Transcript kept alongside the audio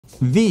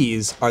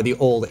These are the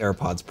old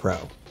AirPods Pro,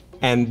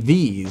 and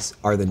these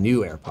are the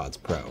new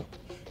AirPods Pro.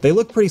 They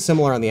look pretty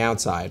similar on the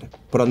outside,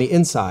 but on the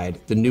inside,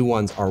 the new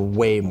ones are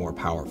way more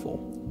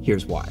powerful.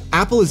 Here's why.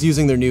 Apple is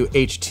using their new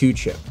H2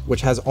 chip,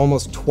 which has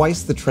almost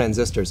twice the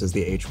transistors as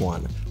the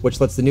H1, which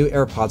lets the new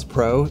AirPods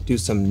Pro do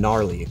some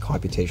gnarly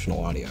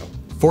computational audio.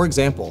 For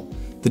example,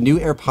 the new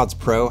AirPods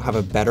Pro have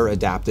a better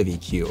adaptive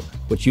EQ,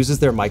 which uses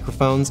their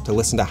microphones to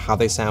listen to how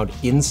they sound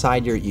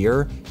inside your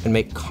ear and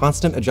make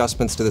constant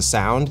adjustments to the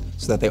sound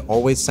so that they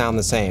always sound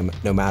the same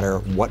no matter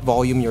what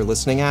volume you're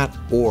listening at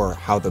or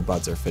how the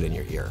buds are fit in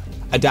your ear.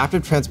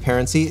 Adaptive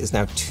transparency is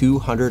now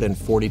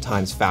 240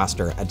 times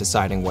faster at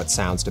deciding what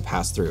sounds to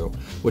pass through,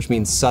 which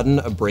means sudden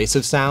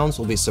abrasive sounds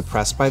will be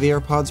suppressed by the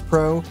AirPods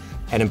Pro,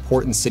 and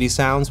important city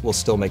sounds will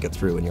still make it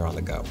through when you're on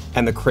the go.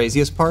 And the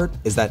craziest part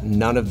is that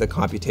none of the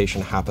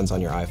computation happens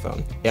on your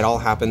iPhone. It all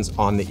happens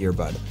on the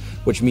earbud,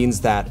 which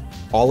means that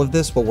all of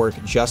this will work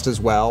just as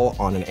well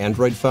on an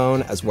Android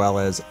phone as well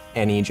as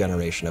any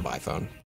generation of iPhone.